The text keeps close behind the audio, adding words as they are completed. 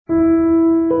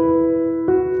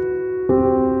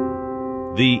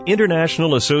The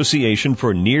International Association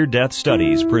for Near-Death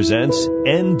Studies presents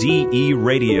NDE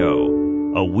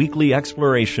Radio, a weekly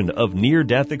exploration of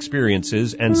near-death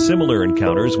experiences and similar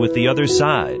encounters with the other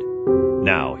side.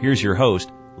 Now, here's your host,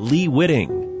 Lee Whitting.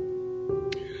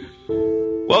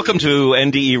 Welcome to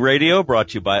NDE Radio, brought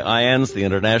to you by IANS, the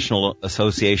International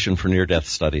Association for Near-Death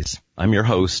Studies. I'm your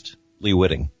host, Lee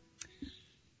Whitting.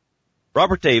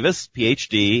 Robert Davis,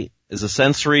 Ph.D., is a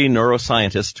sensory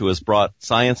neuroscientist who has brought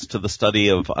science to the study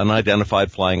of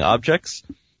unidentified flying objects,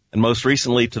 and most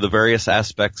recently to the various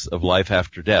aspects of life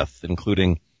after death,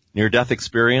 including near-death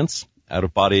experience,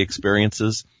 out-of-body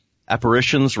experiences,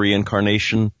 apparitions,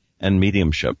 reincarnation, and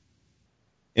mediumship.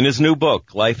 In his new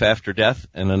book, Life After Death,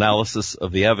 An Analysis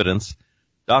of the Evidence,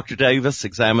 Dr. Davis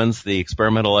examines the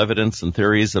experimental evidence and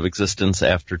theories of existence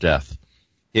after death.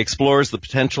 He explores the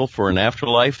potential for an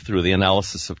afterlife through the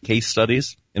analysis of case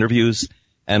studies, interviews,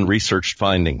 and researched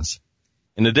findings.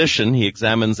 In addition, he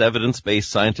examines evidence-based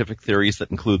scientific theories that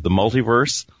include the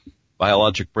multiverse,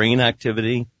 biologic brain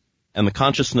activity, and the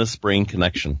consciousness-brain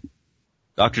connection.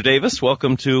 Dr. Davis,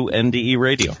 welcome to NDE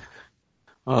Radio.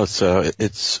 Oh,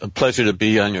 it's a pleasure to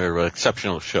be on your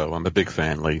exceptional show. I'm a big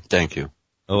fan, Lee. Thank you.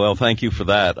 Oh, well, thank you for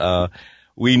that.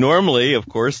 We normally, of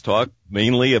course, talk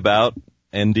mainly about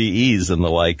NDEs and the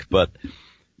like, but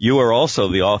you are also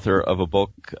the author of a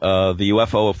book, The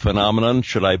UFO Phenomenon,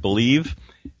 Should I Believe?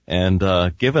 And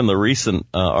given the recent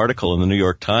article in the New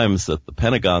York Times that the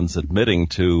Pentagon's admitting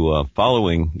to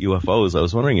following UFOs, I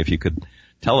was wondering if you could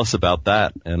tell us about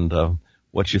that and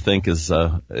what you think is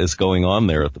going on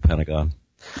there at the Pentagon.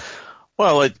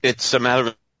 Well, it's a matter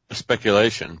of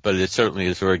speculation, but it certainly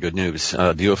is very good news.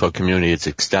 The UFO community is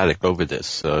ecstatic over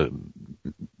this.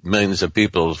 Millions of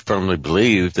people firmly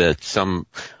believe that some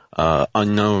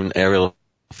unknown aerial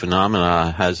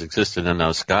phenomena has existed in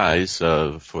our skies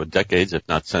for decades, if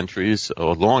not centuries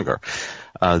or longer.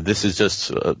 This is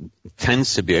just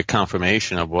tends to be a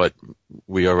confirmation of what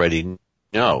we already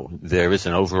know. There is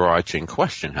an overarching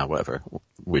question, however,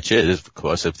 which is, of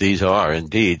course, if these are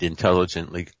indeed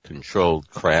intelligently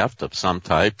controlled craft of some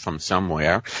type from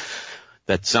somewhere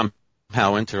that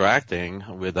somehow interacting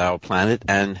with our planet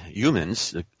and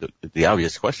humans, the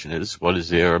obvious question is, what is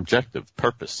their objective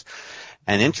purpose?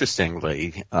 And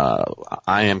interestingly,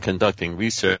 I am conducting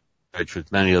research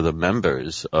with many of the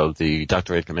members of the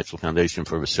Dr. Edgar Mitchell Foundation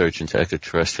for Research into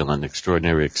Extraterrestrial and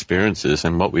Extraordinary Experiences,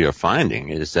 and what we are finding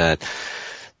is that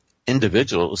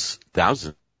individuals,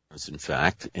 thousands in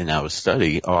fact, in our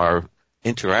study are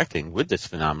interacting with this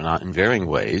phenomenon in varying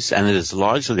ways, and it is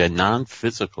largely a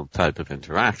non-physical type of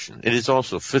interaction. It is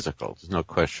also physical, there's no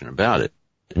question about it.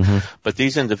 Mm-hmm. But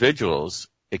these individuals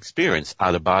experience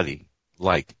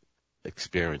out-of-body-like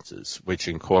experiences, which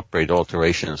incorporate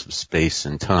alterations of space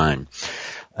and time.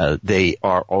 They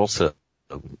are also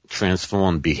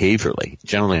transformed behaviorally,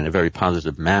 generally in a very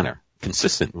positive manner,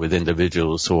 consistent with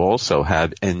individuals who also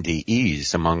have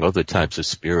NDEs, among other types of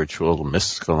spiritual,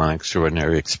 mystical, and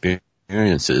extraordinary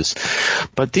experiences.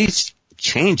 But these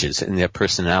changes in their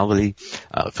personality,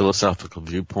 philosophical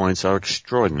viewpoints are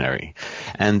extraordinary.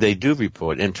 And they do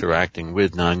report interacting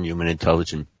with non-human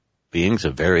intelligent beings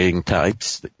of varying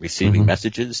types, receiving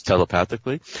messages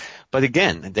telepathically. But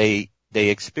again, they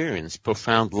experience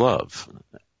profound love.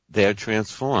 They are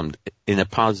transformed in a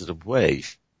positive way,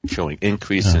 showing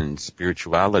increase in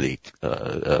spirituality,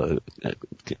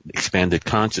 expanded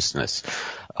consciousness,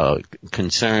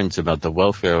 concerns about the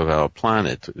welfare of our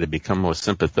planet. They become more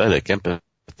sympathetic,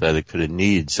 empathetic to the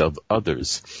needs of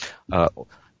others.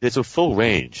 There's a full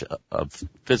range of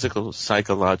physical,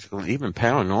 psychological, even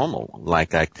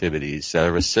paranormal-like activities that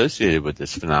are associated with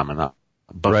this phenomenon.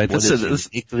 But right. I was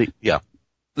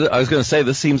going to say,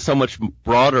 this seems so much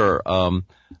broader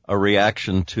a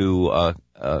reaction to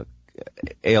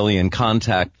alien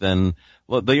contact than,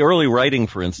 well, the early writing,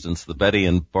 for instance, the Betty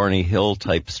and Barney Hill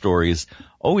type stories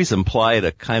always implied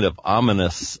a kind of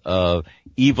ominous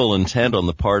evil intent on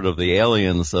the part of the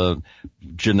aliens,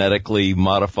 genetically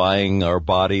modifying our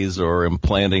bodies or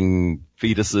implanting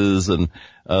fetuses and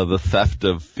the theft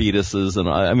of fetuses. And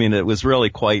I mean, it was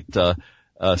really quite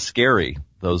scary,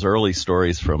 those early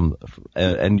stories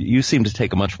and you seem to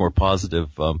take a much more positive,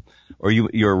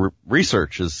 your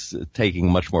research is taking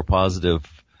a much more positive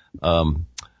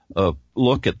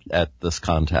look at this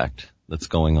contact that's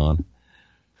going on.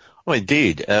 Well,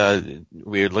 indeed.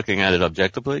 We are looking at it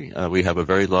objectively. We have a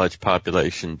very large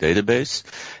population database.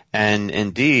 And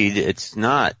indeed, it's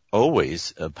not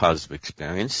always a positive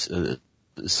experience.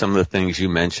 Some of the things you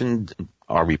mentioned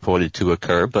are reported to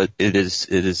occur, but it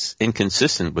is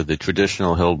inconsistent with the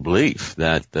traditional held belief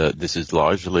that this is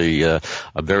largely a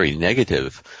very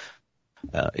negative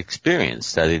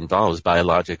experience that involves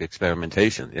biologic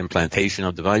experimentation, implantation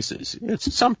of devices.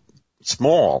 It's some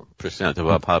small percent of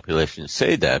our population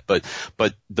say that, but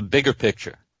the bigger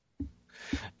picture,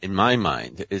 in my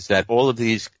mind, is that all of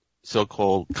these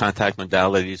so-called contact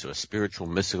modalities or spiritual,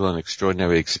 mystical, and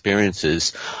extraordinary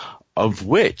experiences, of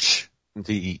which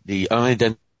the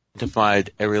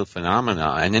unidentified aerial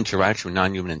phenomena and interaction with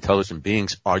non-human intelligent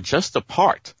beings are just a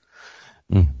part.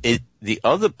 The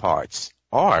other parts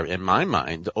are, in my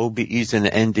mind, OBEs and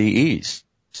NDEs,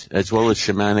 as well as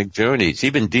shamanic journeys,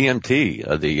 even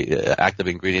DMT, the active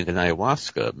ingredient in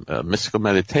ayahuasca, mystical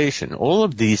meditation, all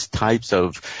of these types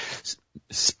of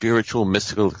spiritual,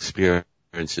 mystical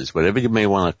experiences, whatever you may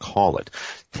want to call it,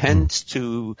 tends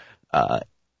to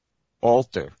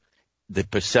alter the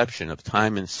perception of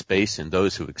time and space in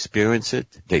those who experience it.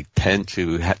 They tend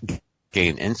to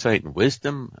gain insight and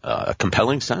wisdom, a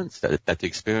compelling sense that the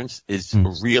experience is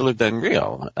realer than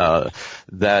real,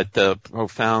 that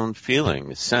profound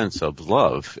feeling, sense of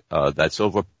love that's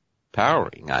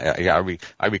overpowering.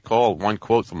 I recall one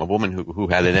quote from a woman who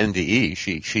had an NDE.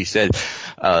 She said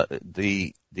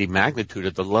the magnitude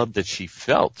of the love that she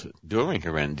felt during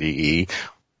her NDE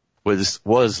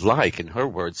was like, in her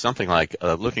words, something like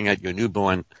looking at your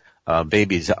newborn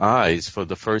baby's eyes for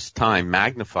the first time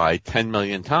magnified 10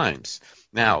 million times.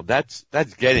 Now, that's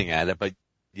getting at it, but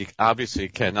you obviously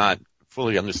cannot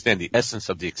fully understand the essence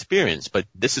of the experience. But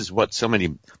this is what so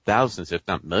many thousands, if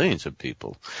not millions of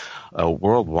people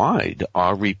worldwide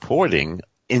are reporting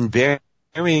in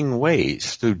varying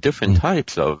ways through different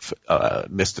types of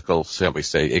mystical, shall we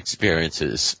say,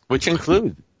 experiences, which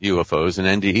include UFOs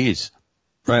and NDEs.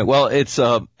 Right. Well, it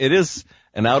is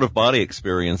an out-of-body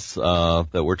experience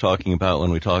that we're talking about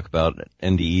when we talk about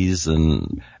NDEs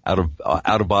and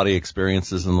out-of-body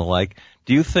experiences and the like.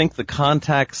 Do you think the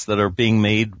contacts that are being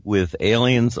made with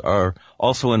aliens are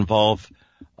also involve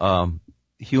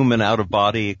human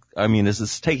out-of-body? I mean, is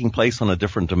this taking place on a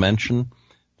different dimension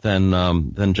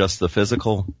than just the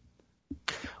physical?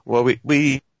 Well,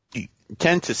 we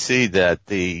tend to see that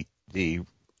the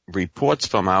reports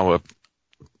from our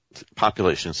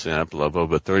population sample of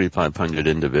over 3,500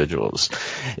 individuals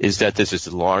is that this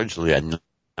is largely a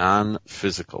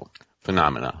non-physical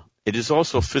phenomena. It is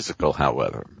also physical,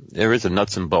 however. There is a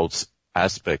nuts and bolts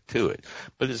aspect to it,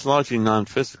 but it's largely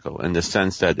non-physical in the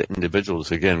sense that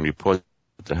individuals, again, report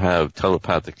to have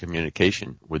telepathic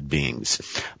communication with beings,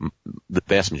 the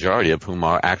vast majority of whom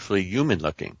are actually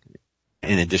human-looking,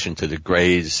 in addition to the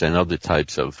greys and other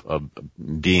types of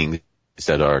beings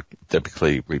that are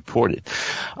typically reported.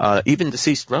 Even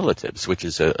deceased relatives, which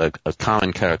is a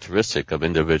common characteristic of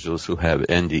individuals who have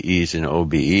NDEs and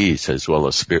OBEs, as well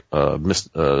as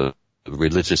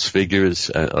religious figures,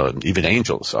 even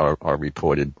angels are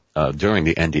reported during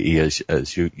the NDE,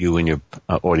 as you and your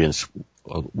audience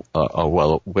are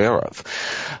well aware of.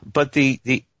 But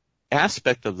the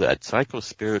aspect of that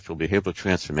psycho-spiritual behavioral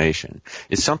transformation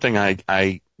is something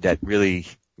that really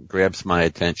grabs my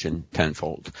attention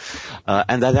tenfold.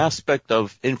 And that aspect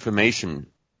of information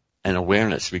and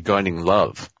awareness regarding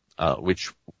love,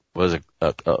 which was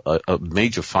a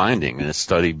major finding in a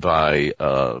study by,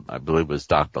 I believe it was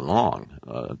Dr.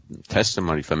 Long,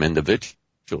 testimony from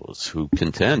individuals who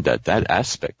contend that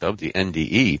aspect of the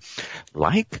NDE,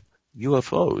 like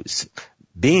UFOs,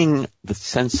 being the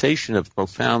sensation of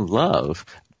profound love,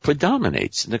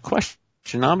 predominates. And the question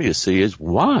obviously is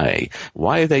why?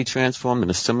 Why are they transformed in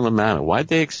a similar manner? Why did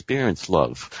they experience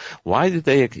love? Why did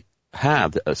they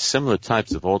have similar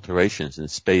types of alterations in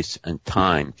space and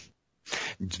time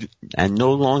and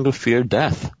no longer fear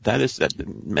death? That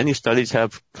many studies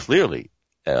have clearly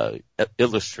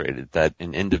illustrated that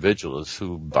in individuals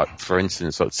who, for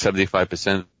instance,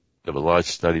 75% of a large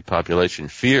study population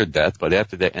fear death, but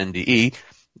after their NDE,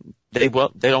 they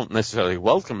don't necessarily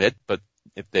welcome it, but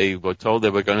if they were told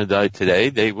they were going to die today,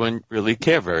 they wouldn't really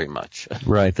care very much.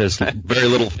 Right. There's very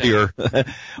little fear.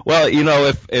 Well, you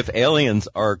know, if aliens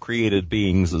are created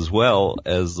beings as well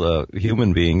as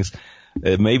human beings,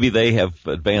 maybe they have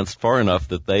advanced far enough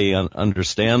that they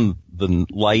understand the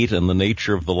light and the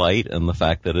nature of the light and the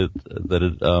fact that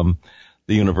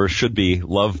the universe should be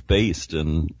love-based,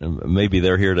 and maybe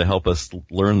they're here to help us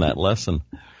learn that lesson.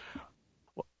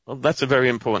 Well, that's a very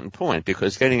important point,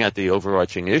 because getting at the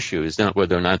overarching issue is not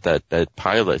whether or not that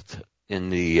pilot in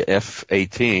the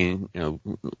F-18,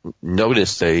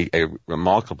 noticed a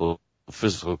remarkable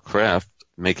physical craft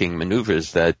making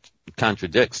maneuvers that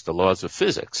contradicts the laws of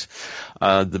physics.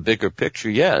 The bigger picture,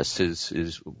 yes,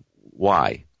 is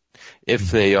why,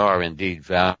 if they are indeed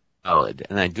valid,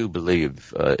 and I do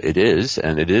believe it is,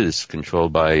 and it is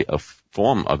controlled by a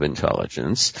form of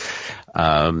intelligence.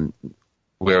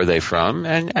 where are they from?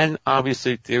 And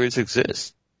obviously theories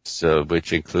exist,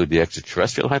 which include the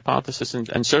extraterrestrial hypothesis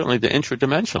and certainly the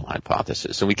intradimensional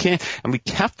hypothesis. And we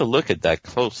have to look at that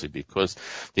closely, because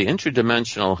the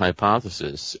intradimensional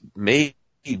hypothesis may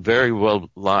very well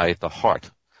lie at the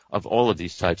heart of all of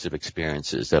these types of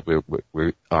experiences that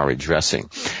we are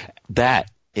addressing. That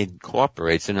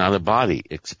incorporates an out-of-body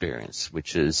experience,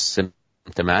 which is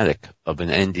symptomatic of an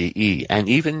NDE and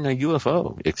even a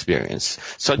UFO experience,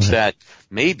 such that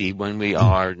maybe when we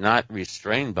are not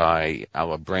restrained by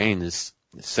our brain's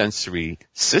sensory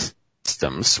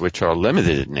systems, which are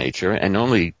limited in nature and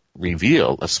only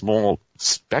reveal a small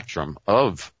spectrum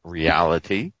of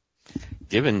reality,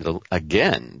 given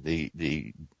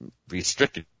the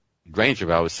restricted range of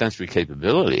our sensory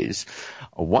capabilities,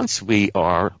 once we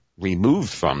are removed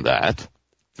from that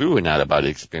through an out-of-body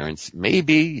experience,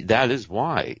 maybe that is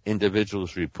why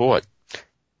individuals report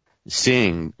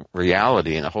seeing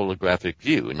reality in a holographic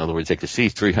view. In other words, they can see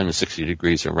 360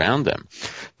 degrees around them.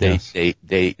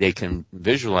 They can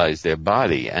visualize their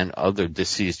body and other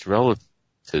deceased relatives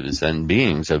and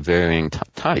beings of varying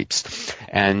types,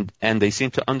 and they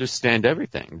seem to understand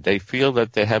everything. They feel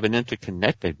that they have an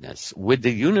interconnectedness with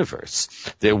the universe.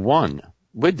 They're one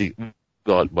with the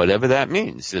God, whatever that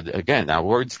means. Again, our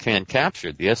words can't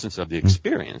capture the essence of the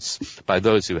experience by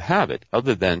those who have it,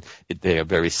 other than they are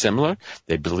very similar.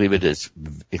 They believe it is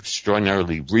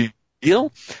extraordinarily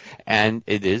real, and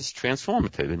it is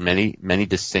transformative in many, many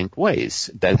distinct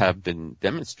ways that have been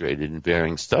demonstrated in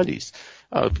varying studies.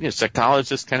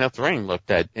 Psychologist Kenneth Ring looked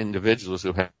at individuals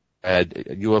who had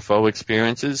UFO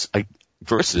experiences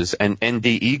versus an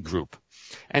NDE group,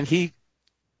 and he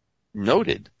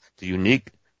noted the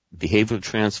unique behavioral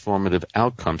transformative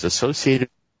outcomes associated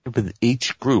with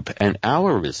each group, and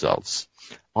our results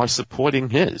are supporting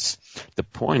his. The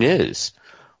point is,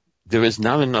 there is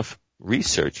not enough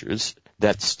researchers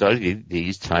that study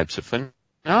these types of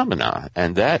phenomena,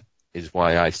 and that is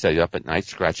why I stay up at night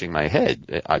scratching my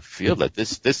head. I feel that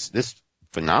this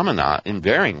phenomena in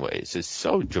varying ways is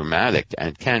so dramatic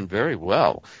and can very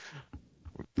well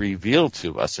reveal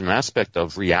to us an aspect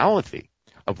of reality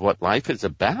of what life is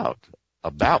about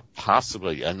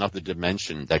possibly another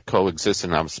dimension that coexists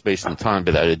in our space and time,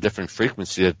 but at a different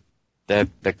frequency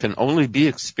that can only be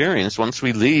experienced once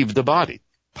we leave the body.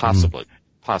 Possibly.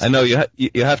 I know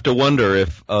you have to wonder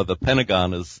if the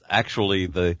Pentagon is actually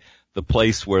the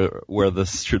place where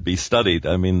this should be studied.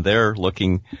 I mean, they're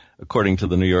looking, according to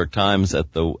the New York Times,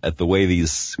 at the way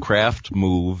these craft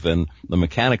move and the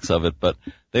mechanics of it, but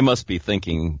they must be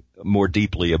thinking more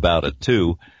deeply about it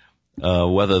too.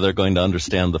 Whether they're going to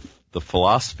understand the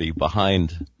philosophy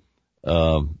behind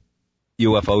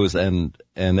UFOs and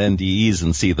NDEs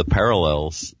and see the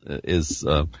parallels is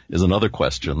another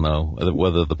question, though.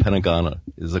 Whether the Pentagon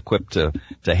is equipped to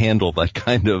handle that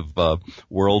kind of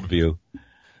worldview.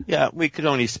 Yeah, we could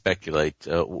only speculate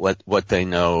what they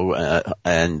know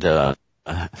and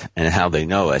how they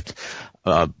know it,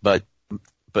 but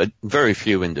very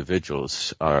few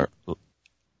individuals are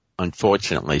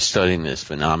unfortunately studying this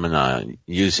phenomenon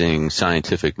using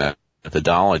scientific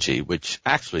methodology, which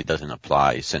actually doesn't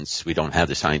apply, since we don't have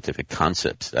the scientific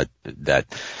concepts that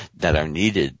are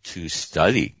needed to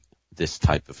study this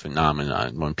type of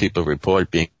phenomenon. When people report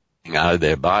being out of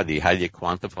their body, how do you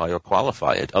quantify or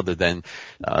qualify it other than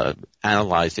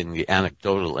analyzing the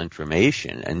anecdotal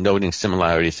information and noting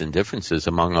similarities and differences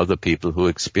among other people who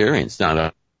experience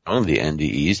not only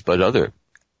NDEs but other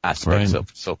aspects of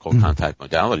so-called contact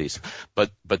modalities.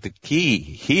 But the key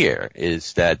here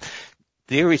is that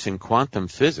theories in quantum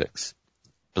physics,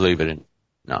 believe it or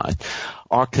not,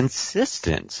 are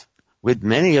consistent with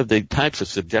many of the types of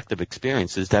subjective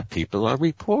experiences that people are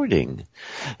reporting.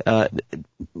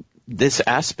 This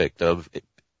aspect of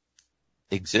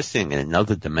existing in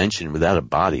another dimension without a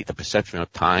body, the perception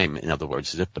of time, in other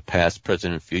words, as if the past,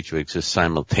 present, and future exist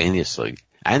simultaneously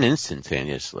and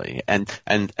instantaneously, and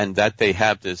that they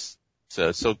have this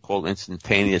so-called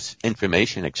instantaneous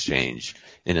information exchange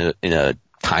in a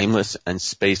timeless and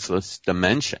spaceless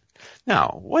dimension.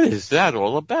 Now, what is that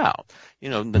all about?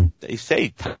 They say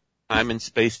time and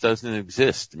space doesn't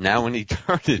exist. Now in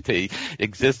eternity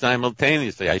exists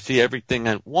simultaneously. I see everything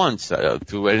at once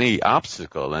through any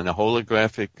obstacle and a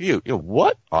holographic view.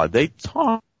 What are they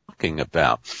talking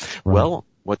about? Right. Well,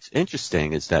 what's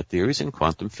interesting is that theories in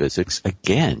quantum physics,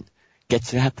 again,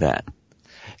 gets at that.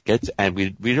 And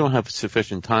we don't have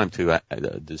sufficient time to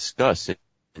discuss it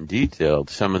in detail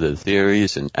some of the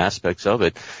theories and aspects of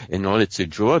it in order to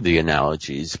draw the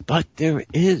analogies, but there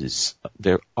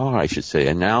are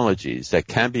analogies that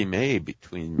can be made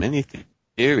between many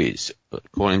theories,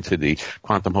 according to the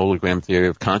quantum hologram theory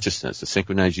of consciousness, the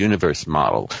synchronized universe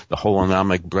model, the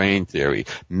holonomic brain theory.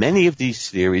 Many of these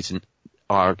theories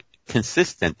are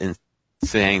consistent in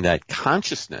saying that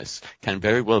consciousness can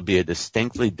very well be a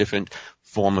distinctly different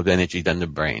form of energy than the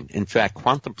brain. In fact,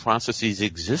 quantum processes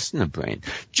exist in the brain,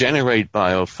 generate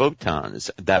biophotons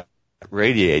that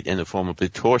radiate in the form of a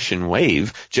torsion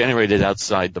wave generated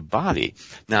outside the body.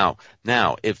 Now,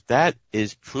 if that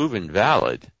is proven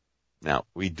valid, now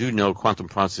we do know quantum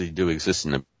processes do exist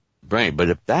in the brain, but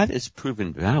if that is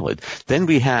proven valid, then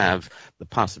we have the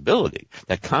possibility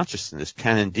that consciousness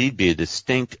can indeed be a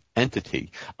distinct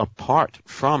entity apart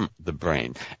from the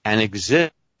brain and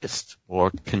exist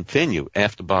or continue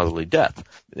after bodily death.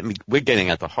 I mean, we're getting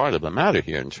at the heart of the matter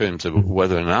here in terms of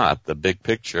whether or not the big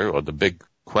picture or the big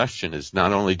question is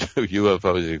not only do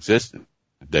UFOs exist,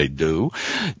 they do,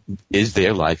 is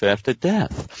there life after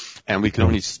death? And we can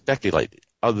only speculate,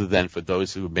 other than for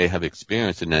those who may have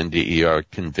experienced an NDE are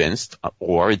convinced,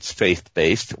 or it's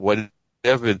faith-based,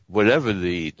 whatever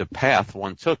the path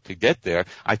one took to get there.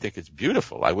 I think it's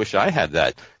beautiful. I wish I had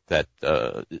that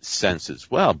sense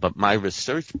as well. But my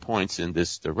research points in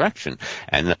this direction,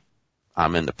 and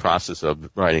I'm in the process of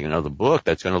writing another book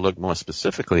that's going to look more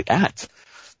specifically at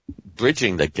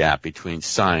bridging the gap between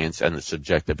science and the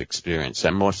subjective experience,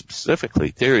 and more specifically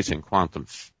theories in quantum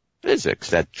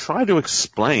physics that try to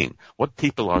explain what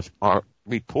people are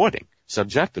reporting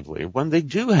subjectively when they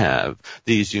do have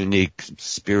these unique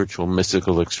spiritual,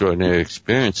 mystical, extraordinary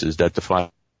experiences that defy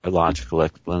logical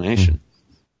explanation.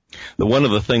 One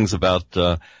of the things about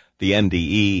the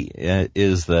NDE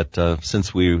is that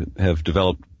since we have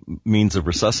developed means of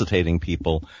resuscitating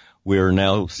people, we're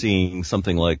now seeing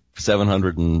something like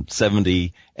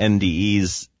 770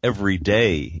 NDEs every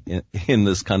day in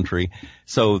this country.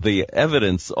 So the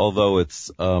evidence, although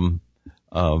it's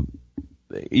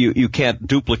you can't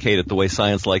duplicate it the way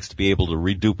science likes to be able to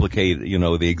reduplicate,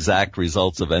 the exact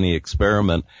results of any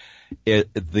experiment.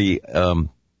 The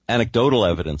anecdotal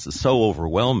evidence is so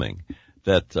overwhelming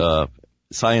that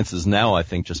science is now, I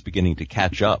think, just beginning to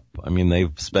catch up. I mean,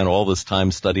 they've spent all this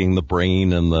time studying the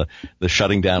brain and the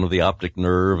shutting down of the optic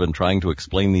nerve and trying to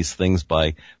explain these things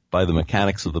by the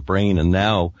mechanics of the brain. And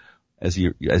now, as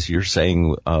you're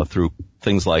saying, through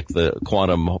things like the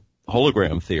quantum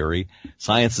hologram theory,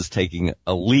 science is taking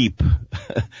a leap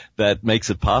that makes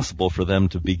it possible for them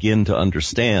to begin to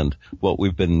understand what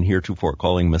we've been heretofore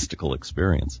calling mystical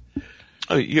experience.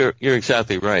 Oh, you're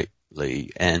exactly right, Lee.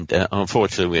 And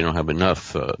unfortunately, we don't have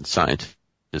enough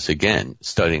scientists, again,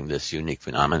 studying this unique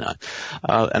phenomenon.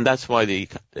 And that's why the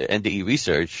NDE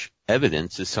research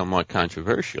evidence is somewhat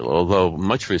controversial, although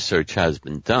much research has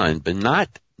been done, but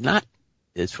not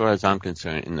as far as I'm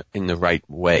concerned, in the right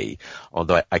way.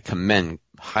 Although I commend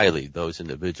highly those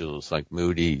individuals like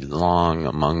Moody, Long,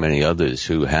 among many others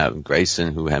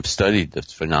Grayson, who have studied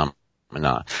this phenomenon.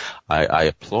 I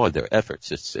applaud their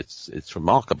efforts. It's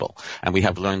remarkable. And we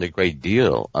have learned a great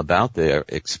deal about their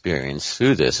experience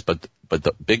through this. But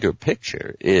the bigger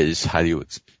picture is, how do you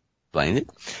explain it?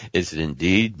 Is it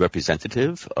indeed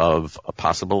representative of a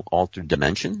possible altered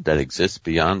dimension that exists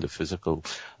beyond the physical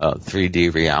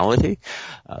 3D reality?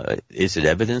 Is it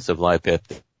evidence of life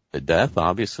after death,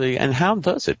 obviously? And how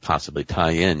does it possibly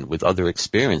tie in with other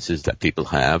experiences that people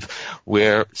have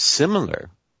where similar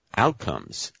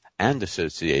outcomes and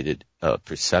associated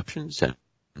perceptions and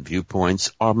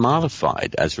viewpoints are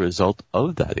modified as a result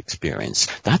of that experience?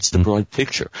 That's the broad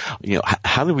picture.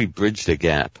 How do we bridge the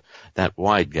gap, that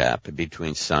wide gap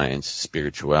between science,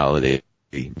 spirituality,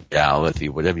 reality,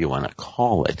 whatever you want to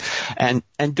call it? And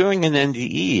during an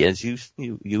NDE, as you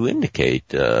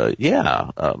indicate,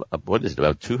 what is it,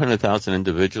 about 200,000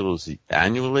 individuals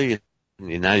annually in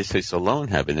the United States alone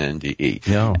have an NDE.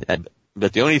 Yeah.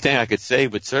 But the only thing I could say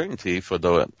with certainty for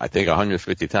I think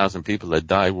 150,000 people that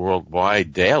die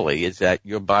worldwide daily is that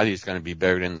your body is going to be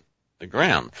buried in the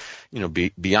ground.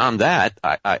 Beyond that,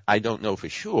 I don't know for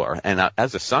sure. And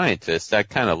as a scientist, that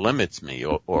kind of limits me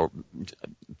or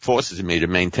forces me to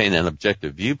maintain an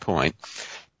objective viewpoint.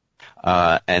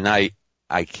 And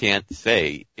I can't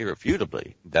say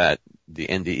irrefutably that the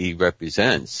NDE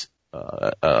represents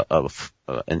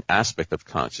an aspect of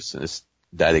consciousness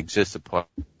that exists apart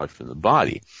from the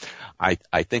body.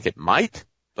 I think it might,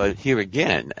 but here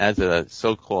again, as a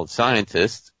so-called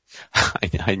scientist,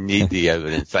 I need the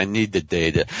evidence. I need the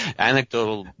data.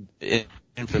 Anecdotal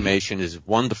information is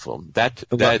wonderful. That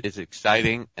is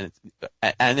exciting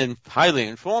and highly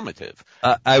informative.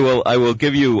 I will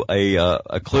give you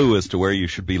a clue as to where you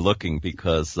should be looking,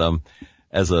 because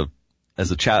as a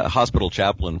as a hospital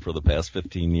chaplain for the past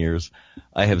 15 years,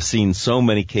 I have seen so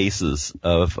many cases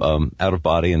of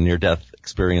out-of-body and near-death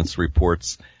experience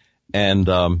reports. And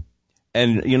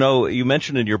you know, you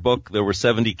mentioned in your book there were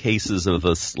 70 cases of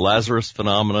this Lazarus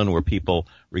phenomenon where people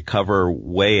recover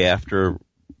way after,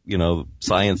 you know,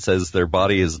 science says their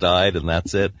body has died and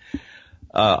that's it.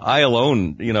 I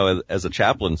alone, you know, as a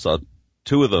chaplain, saw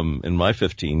 2 of them in my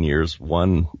 15 years.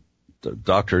 One, the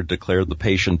doctor declared the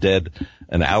patient dead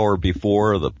an hour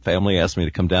before. The family asked me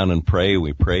to come down and pray.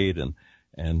 We prayed,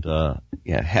 and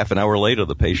half an hour later,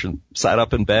 the patient sat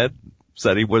up in bed,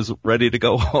 said he was ready to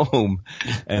go home,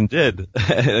 and did,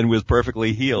 and was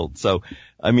perfectly healed. So,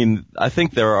 I mean, I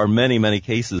think there are many, many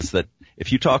cases that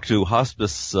if you talk to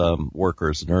hospice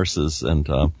workers, nurses,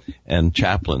 and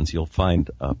chaplains, you'll find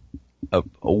a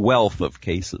wealth of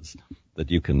cases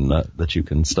that you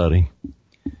can study.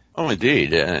 Oh,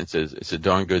 indeed. And it's a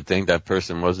darn good thing that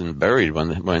person wasn't buried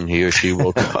when he or she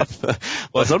woke up.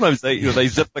 Well, sometimes they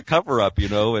zip the cover up, you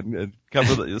know, and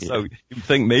cover so you'd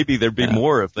think maybe there'd be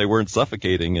more if they weren't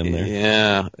suffocating in there.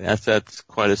 Yeah, that's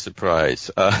quite a surprise.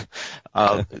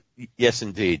 Yes,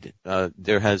 indeed.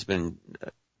 There has been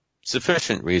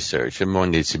sufficient research, and more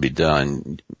needs to be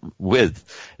done with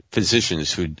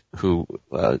physicians who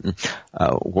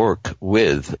work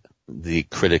with the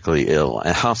critically ill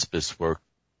and hospice workers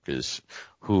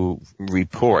who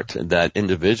report that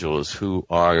individuals who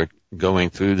are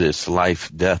going through this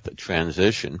life-death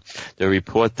transition, they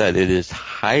report that it is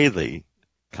highly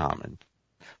common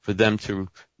for them to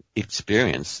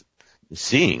experience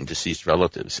seeing deceased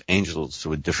relatives, angels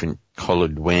with different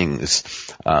colored wings,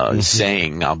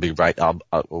 saying, "I'll be right, I'll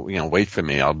wait for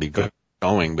me, I'll be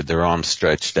going with their arms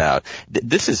stretched out."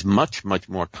 This is much, much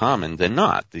more common than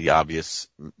not. The obvious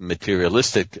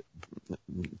materialistic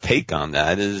take on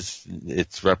that is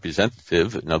it's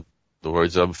representative, in other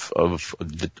words, of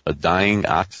a dying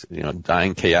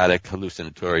chaotic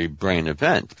hallucinatory brain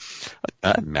event.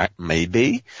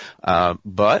 Maybe,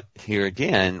 but here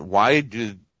again, why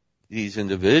do these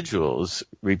individuals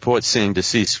report seeing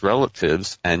deceased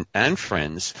relatives and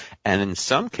friends, and in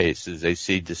some cases they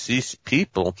see deceased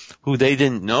people who they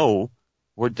didn't know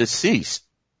were deceased?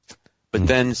 But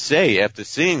then say, after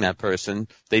seeing that person,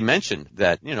 they mentioned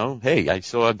that, you know, hey, I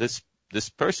saw this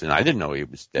person. I didn't know he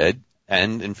was dead.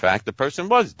 And in fact, the person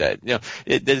was dead. You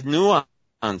know, there's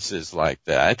nuances like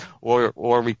that, or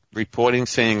reporting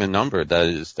saying a number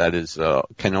that is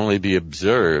can only be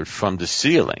observed from the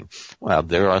ceiling. Well,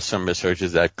 there are some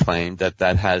researchers that claim that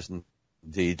has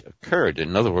indeed occurred.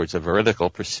 In other words, a vertical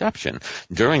perception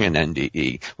during an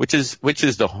NDE, which is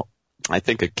I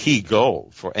think a key goal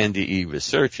for NDE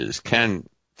researchers. Can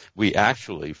we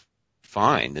actually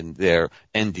find in their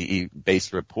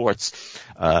NDE-based reports,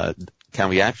 can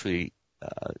we actually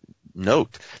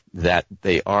note that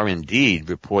they are indeed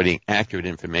reporting accurate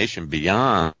information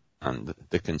beyond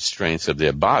the constraints of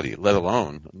their body, let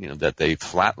alone, you know, that they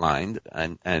flatlined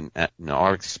and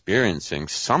are experiencing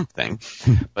something,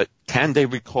 but can they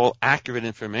recall accurate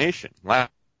information?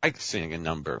 Like seeing a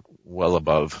number well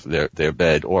above their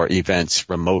bed, or events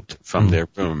remote from their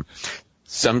room.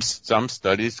 Some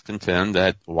studies contend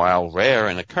that while rare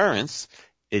in occurrence,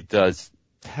 it does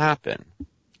happen.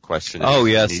 Question. Oh,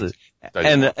 yes.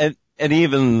 And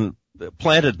even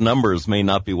planted numbers may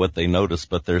not be what they notice,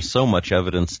 but there's so much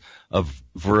evidence of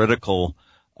veridical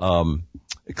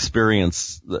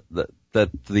experience that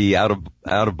the out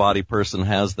of body person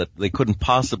has that they couldn't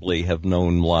possibly have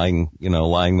known lying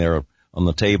there on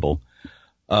the table.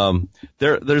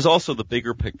 There's also the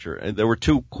bigger picture. There were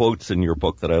 2 quotes in your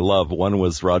book that I love. One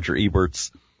was Roger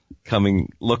Ebert's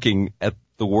looking at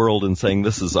the world and saying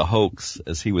this is a hoax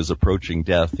as he was approaching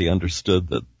death. He understood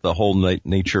that the whole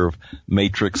nature of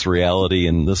matrix reality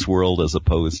in this world as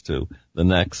opposed to the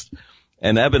next.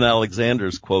 And Eben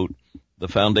Alexander's quote, "The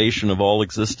foundation of all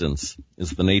existence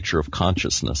is the nature of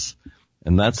consciousness."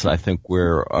 And that's, I think,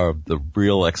 where the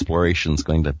real exploration is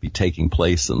going to be taking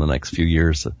place in the next few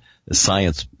years as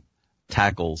science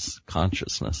tackles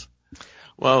consciousness.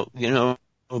 Well, you know,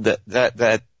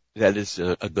 that is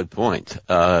a good point.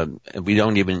 We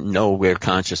don't even know where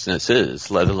consciousness is,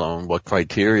 let alone what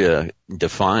criteria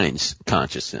defines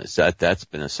consciousness. That's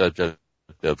been a subject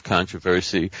of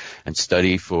controversy and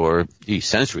study for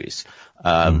centuries.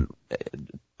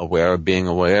 Aware of being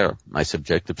aware, my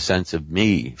subjective sense of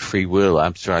me, free will,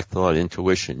 abstract thought,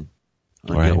 intuition.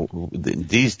 Right. You know,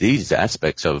 these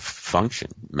aspects of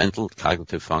function, mental,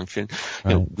 cognitive function,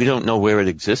 right. You know, we don't know where it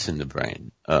exists in the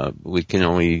brain. We can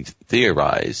only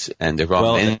theorize, and there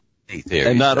are many theories.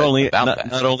 And not only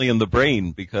in the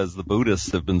brain, because the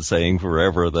Buddhists have been saying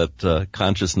forever that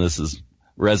consciousness is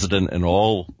resident in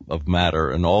all of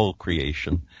matter and all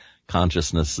creation.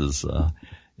 Consciousness is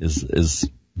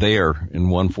there in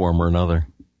one form or another.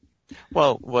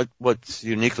 Well, what's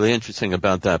uniquely interesting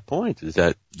about that point is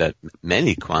that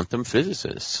many quantum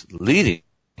physicists, leading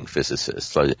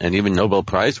physicists, and even Nobel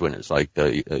Prize winners like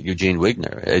Eugene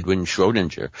Wigner, Edwin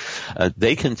Schrodinger,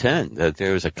 they contend that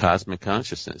there is a cosmic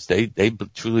consciousness. They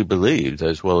truly believe,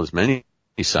 as well as many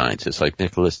scientists like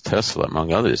Nikola Tesla,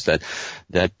 among others, that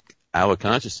our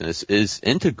consciousness is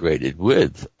integrated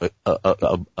with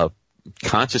a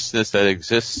consciousness that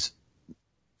exists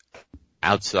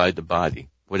outside the body,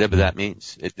 whatever that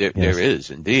means. There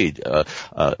is indeed at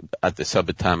the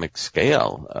subatomic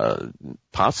scale,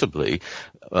 possibly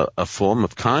a form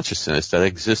of consciousness that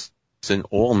exists in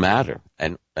all matter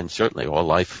and certainly all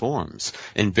life forms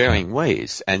in varying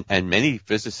ways. And many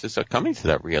physicists are coming to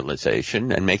that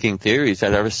realization and making theories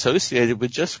that are associated with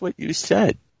just what you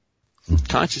said.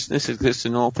 Consciousness exists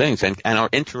in all things and are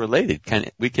interrelated.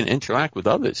 We can interact with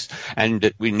others. And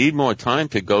that we need more time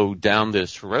to go down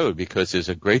this road because there's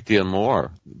a great deal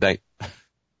more that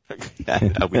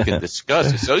we can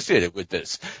discuss associated with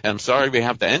this. And I'm sorry we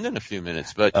have to end in a few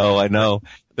minutes, but. Oh, I know.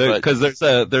 Because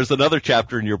there's another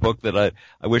chapter in your book that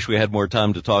I wish we had more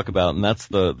time to talk about, and that's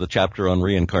the chapter on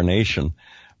reincarnation.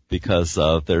 Because,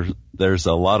 there's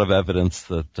a lot of evidence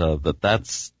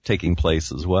that's taking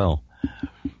place as well.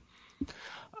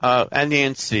 And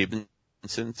Ian Stevenson,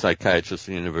 psychiatrist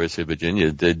from the University of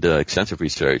Virginia, did extensive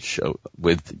research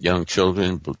with young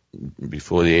children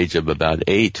before the age of about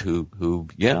 8 who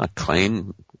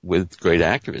claim with great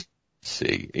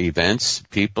accuracy events,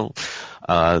 people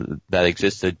that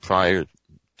existed prior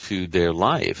to their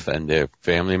life, and their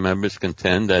family members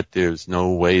contend that there's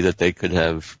no way that they could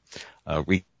have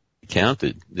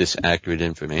recounted this accurate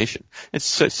information.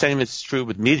 It's the same. It's true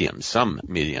with mediums. Some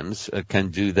mediums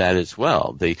can do that as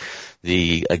well.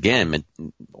 Again,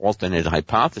 alternate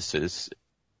hypothesis,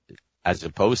 as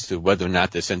opposed to whether or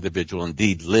not this individual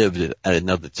indeed lived at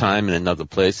another time in another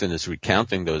place and is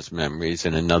recounting those memories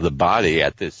in another body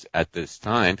at this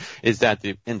time, is that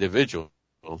the individual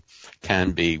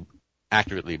can be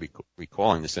accurately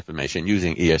recalling this information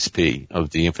using ESP of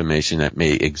the information that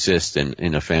may exist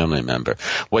in a family member.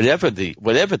 Whatever the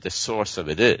source of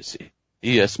it is,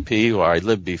 ESP or I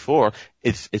lived before,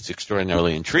 it's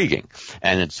extraordinarily intriguing.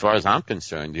 And as far as I'm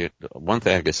concerned, one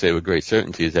thing I can say with great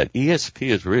certainty is that ESP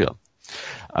is real.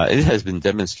 It has been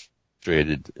demonstrated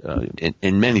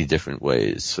in many different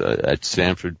ways at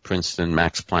Stanford, Princeton,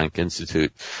 Max Planck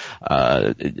Institute.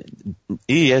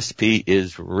 ESP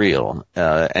is real.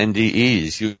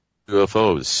 NDEs,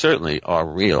 UFOs certainly are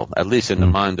real, at least in the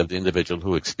mind of the individual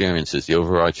who experiences. The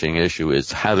overarching issue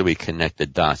is how do we connect the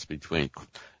dots between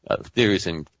theories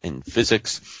in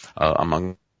physics,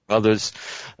 among others,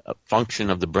 function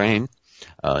of the brain,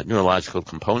 neurological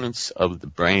components of the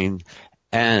brain,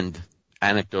 and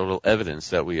anecdotal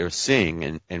evidence that we are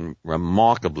seeing in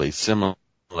remarkably similar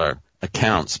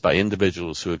accounts by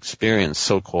individuals who experience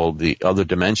so-called the other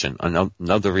dimension,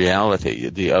 another reality,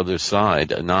 the other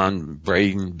side, a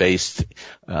non-brain-based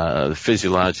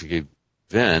physiological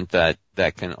event that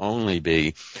can only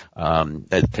be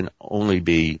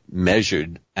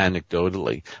measured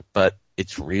anecdotally, but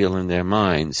it's real in their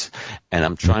minds. And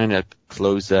I'm trying to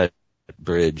close that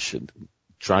bridge,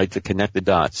 try to connect the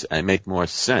dots and make more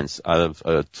sense out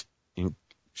of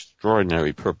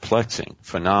extraordinary, perplexing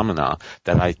phenomena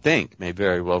that I think may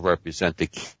very well represent the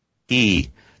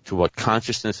key to what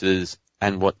consciousness is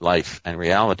and what life and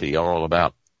reality are all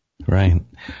about. Right.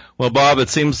 Well, Bob, it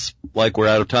seems like we're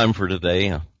out of time for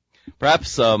today.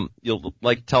 Perhaps you'll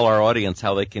like to tell our audience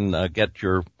how they can get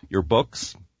your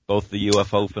books, both the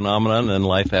UFO phenomenon and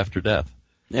Life After Death.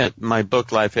 Yeah, my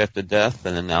book, Life After Death,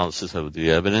 an analysis of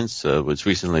the evidence, was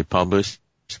recently published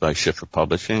by Schiffer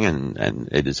Publishing, and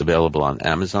it is available on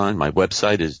Amazon. My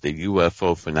website is the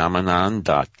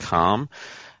ufophenomenon.com,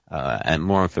 and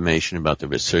more information about the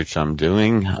research I'm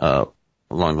doing,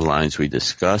 along the lines we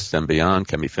discussed and beyond,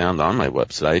 can be found on my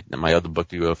website. And my other book,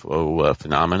 The UFO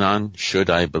Phenomenon, Should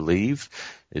I Believe,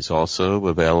 is also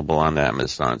available on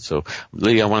Amazon. So,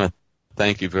 Lee, I want to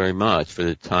thank you very much for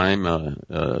the time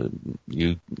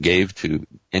you gave to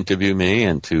interview me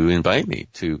and to invite me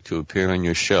to appear on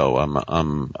your show.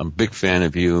 I'm a big fan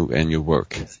of you and your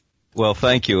work. Well,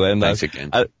 thank you, and thanks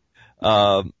again.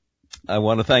 I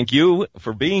want to thank you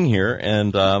for being here,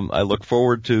 and I look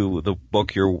forward to the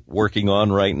book you're working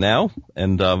on right now,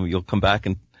 and you'll come back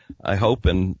and I hope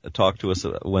and talk to us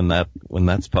when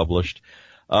that's published.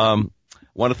 I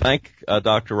want to thank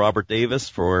Dr. Robert Davis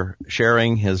for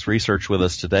sharing his research with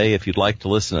us today. If you'd like to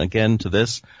listen again to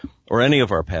this or any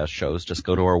of our past shows, just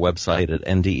go to our website at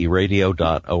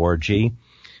nderadio.org.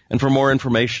 And for more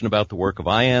information about the work of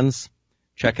IANDS,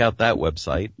 check out that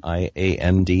website,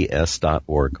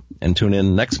 iands.org. And tune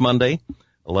in next Monday,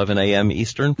 11 a.m.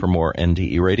 Eastern, for more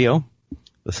NDE Radio.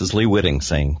 This is Lee Witting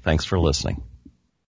saying thanks for listening.